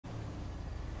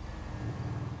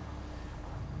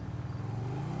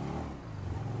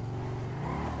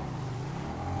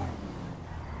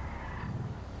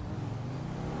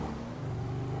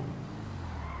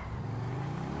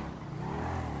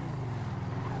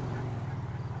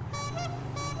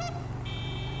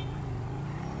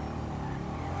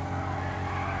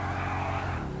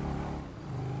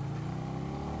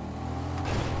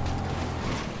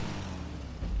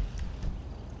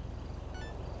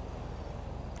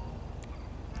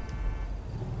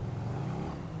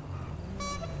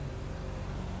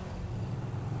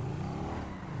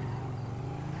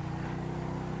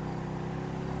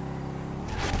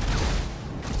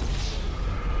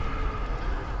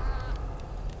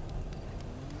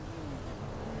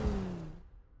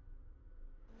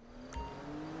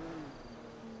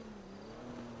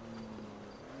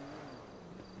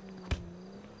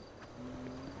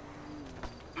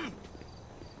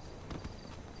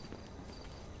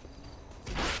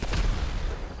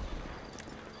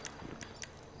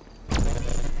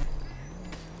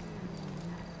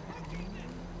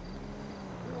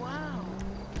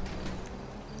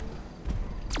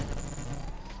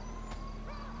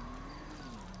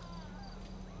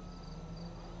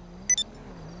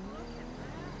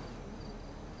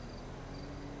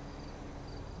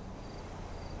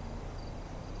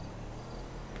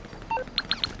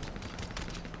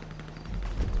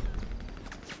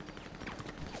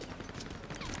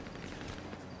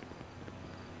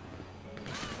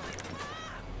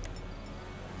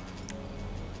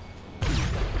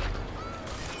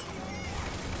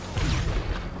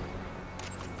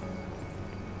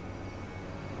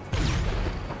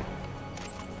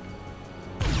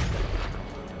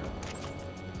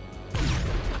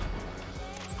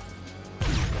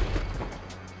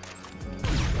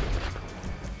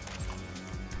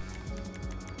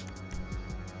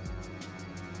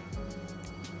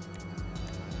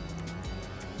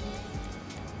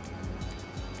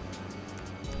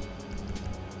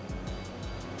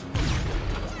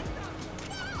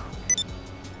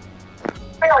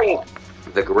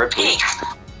The grip. Hey.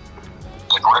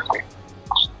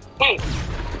 Hey.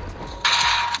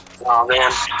 Oh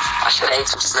man, I should have ate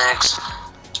some snacks.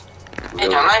 Hey,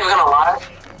 I'm not even gonna lie.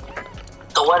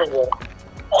 So what is it?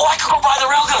 Oh, I could go buy the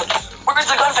railgun. Where's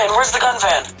the gun van? Where's the gun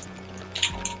van?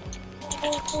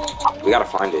 We gotta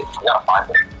find it.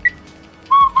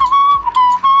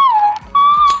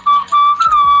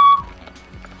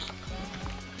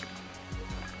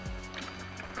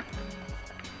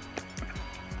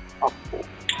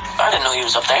 I didn't know he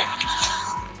was up there.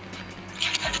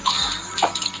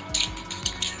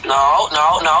 No.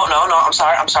 I'm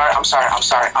sorry.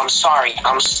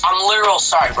 I'm literal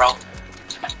sorry, bro.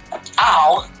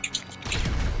 Ow.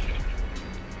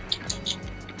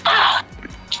 Ah.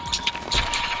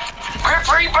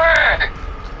 Grip Reaper.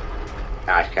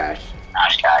 Cash.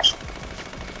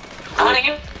 How do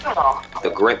you know?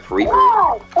 The grip reaper.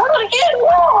 How do you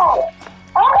know?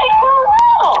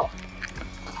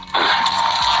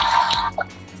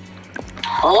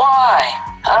 Why?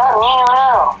 I don't even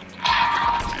know.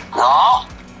 No.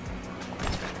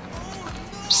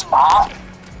 Stop.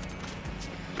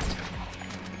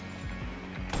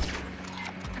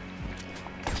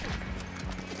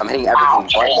 I'm hitting everything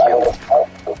but you.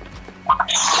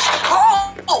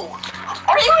 Oh!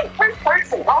 Are you in first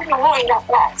person? How are you moving that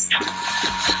fast?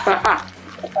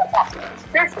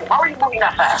 Seriously, how are you moving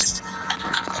that fast?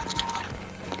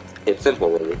 It's simple,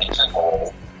 really.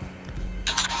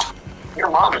 Your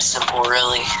mom is simple,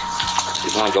 really.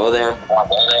 You wanna go there?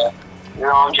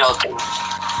 No, I'm joking.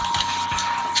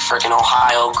 Freaking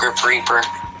Ohio Grip Reaper.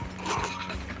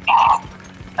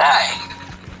 Hey.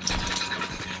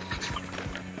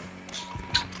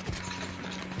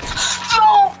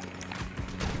 No!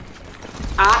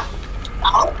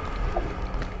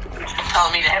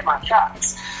 Telling me to hit my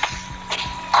shots.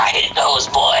 I hit those,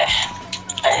 boy.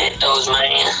 I hit those,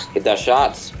 man. Hit the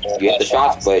shots. You hit the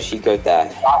shots, but she got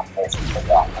that.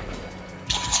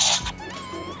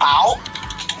 Ow.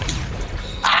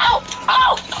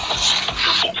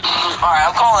 Alright,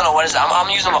 I'm calling it, what is it? I'm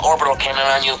using my orbital cannon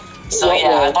on you. So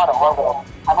yeah, I bought an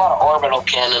orbital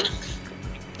cannon.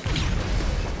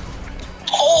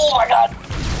 Oh my god.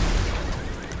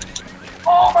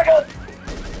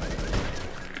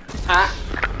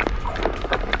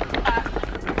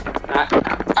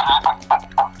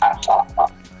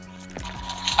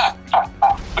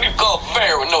 You call a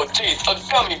bear with no teeth a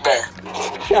gummy bear.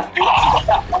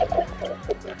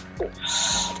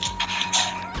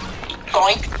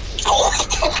 Doink.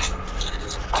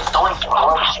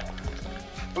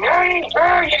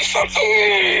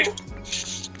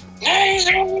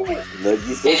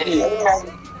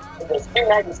 It's too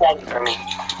 97 for me.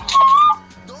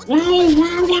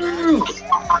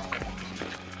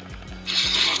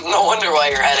 No wonder why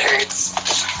your head hurts.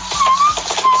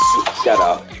 Shut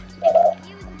up.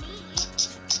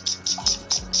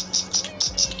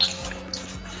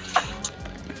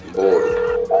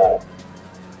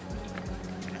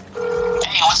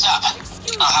 Hey, what's up?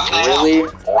 Really?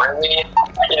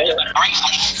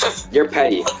 You're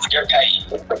petty.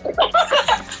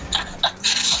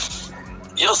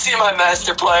 You'll see my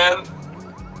master plan.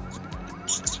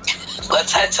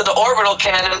 Let's head to the orbital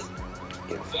cannon.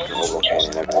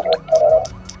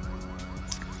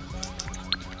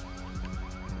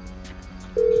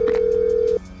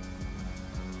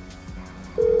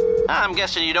 I'm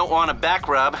guessing you don't want a back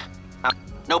rub.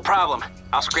 No problem.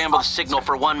 I'll scramble the signal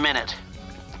for 1 minute.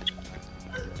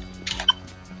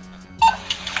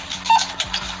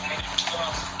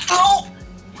 No!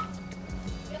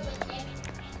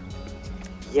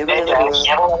 Wait. Give me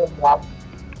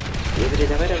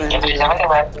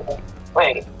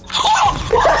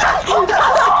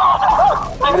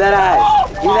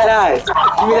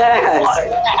that ass.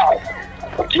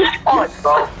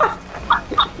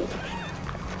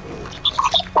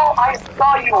 Oh, I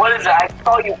saw you. What is that? I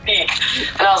saw you peek.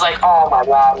 And I was like, oh my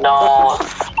god, no.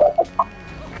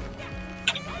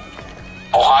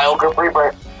 Ohio Grip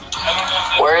Reaper.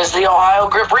 Where is the Ohio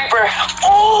Grip Reaper?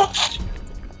 Oh!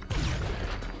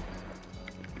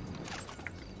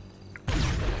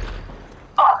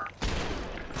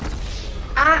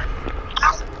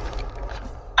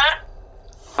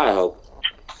 I hope.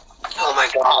 Oh my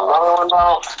god, another one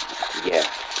though? Yeah.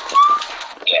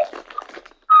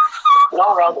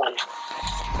 No railgun.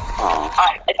 Aw.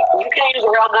 Alright, you can use a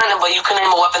railgun, but you can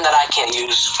name a weapon that I can't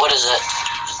use. What is it?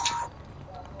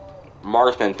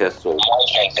 Marksman pistol.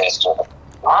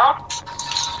 Huh?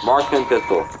 Marksman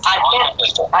pistol.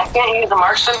 I can't use a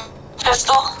marksman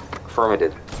pistol?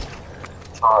 Affirmative.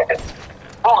 Oh,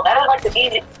 that is like the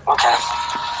easy. Okay.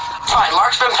 Fine,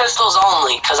 marksman pistols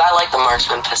only, because I like the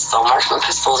marksman pistol. Marksman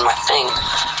pistol is my thing.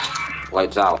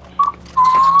 Lights out.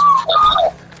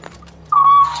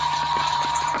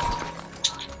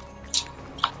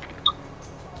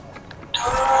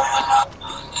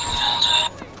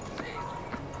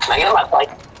 Can I get my bike?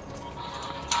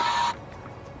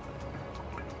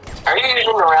 Are you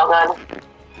using the railgun?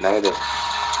 Negative.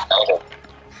 Okay.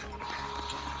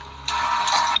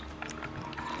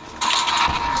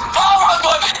 Oh,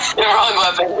 wrong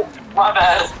weapon! My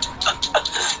bad.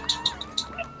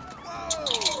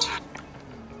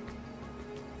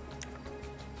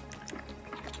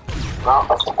 Well,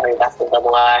 that's the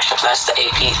double ash. That's the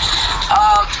AP.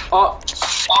 Oh!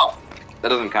 That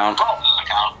doesn't count. I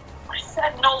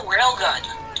said no railgun.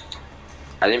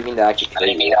 I didn't mean to actually kill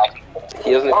you.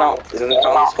 He doesn't count. He doesn't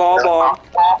count the skull ball.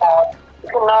 You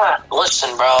cannot.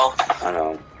 Listen, bro. I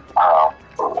know. Oh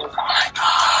my god.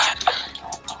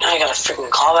 Now I gotta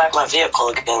freaking call back my vehicle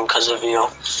again because of you.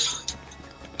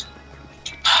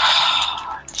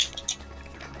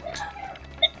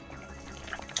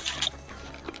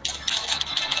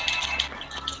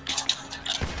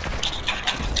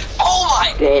 Oh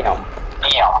my. Damn.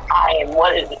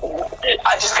 What is it?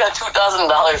 I just got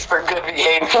 $2,000 for good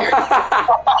behavior.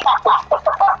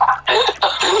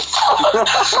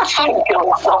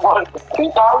 Killing someone for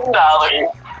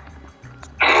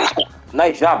 $2,000.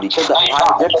 Nice job. You killed the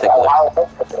Ohio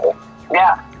Dipsickler.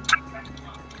 Yeah.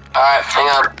 Alright, hang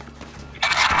on.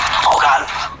 Oh god.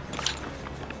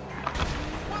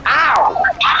 Ow!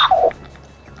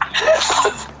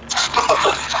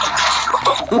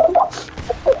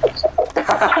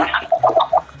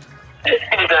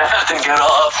 You're gonna have to get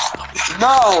off.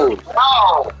 No!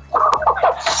 No!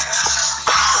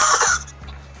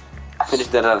 Finish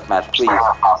the death match, please. Fine,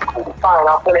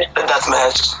 I'll finish the death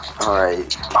match.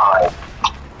 Alright. Alright.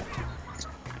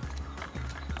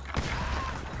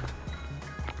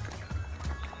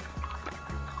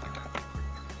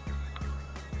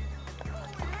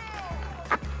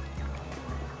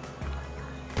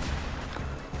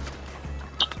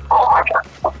 Oh my god.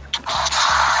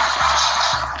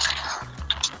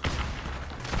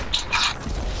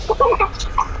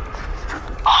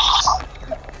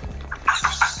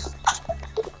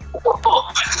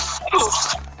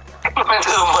 Come into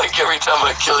the mic every time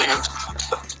I kill you.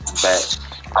 Bet.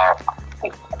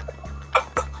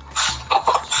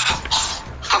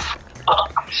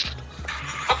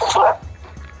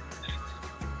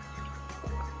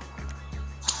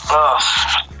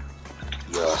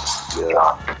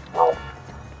 Yeah.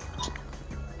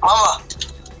 Mama,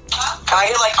 can I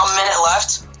get like a minute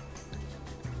left?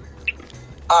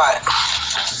 Alright.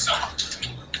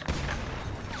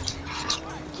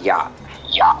 Yeah.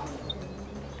 Yeah.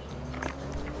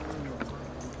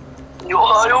 You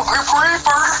Ohio Grip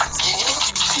Reaper!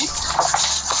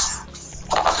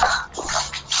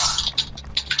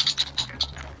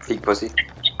 Peek pussy.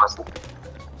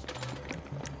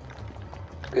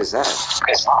 What is that?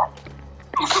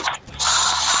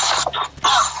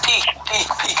 Peek.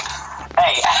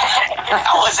 Hey, I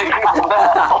wasn't using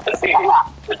that.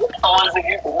 I wasn't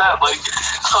using that, like,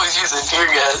 I was using tear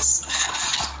gas.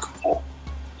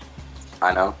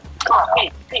 I know. Come on,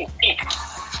 peek.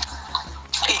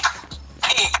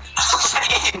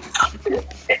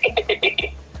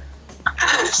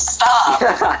 Stop.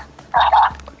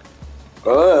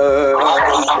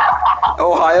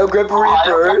 Ohio Grip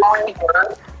Reaper.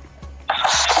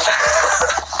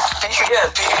 Peek again.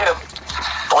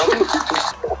 Boink.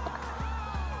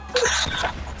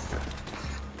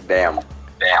 Bam.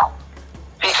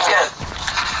 Peek again.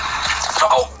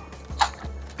 Oh.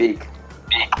 Peek.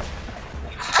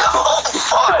 Oh,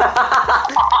 fuck.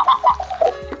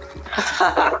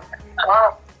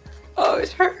 Oh,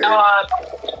 it's hurt.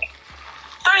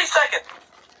 30 seconds.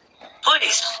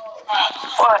 Please.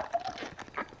 What?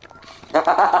 No.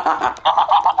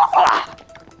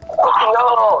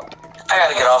 I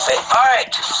gotta get off it.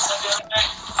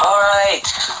 Alright.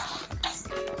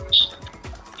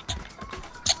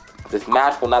 This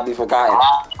match will not be forgotten.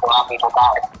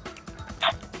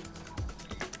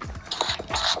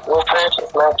 We'll finish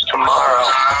this match tomorrow.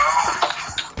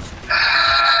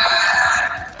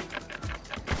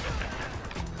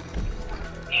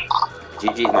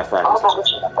 GG's, my friend. What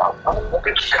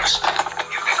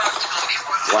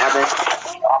happened?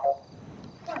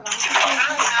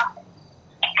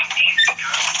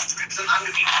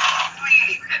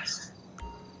 Really pissed.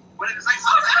 When it was like,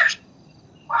 oh gosh,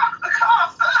 wow, the car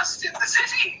first in the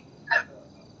city.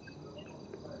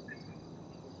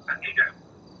 There you go.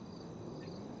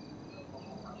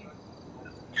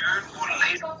 You're more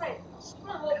late.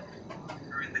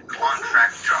 You're in the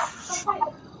contract job.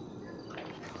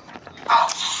 Oh,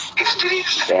 it's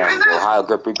Damn, the Ohio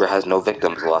Grip Reaper has no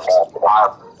victims left.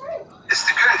 It's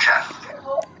the goon trap.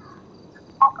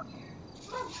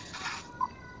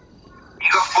 You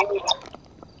got fooled.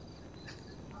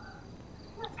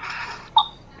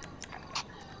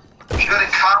 You got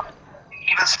a car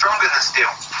even stronger than steel.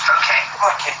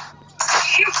 Okay.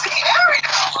 Use the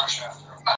area.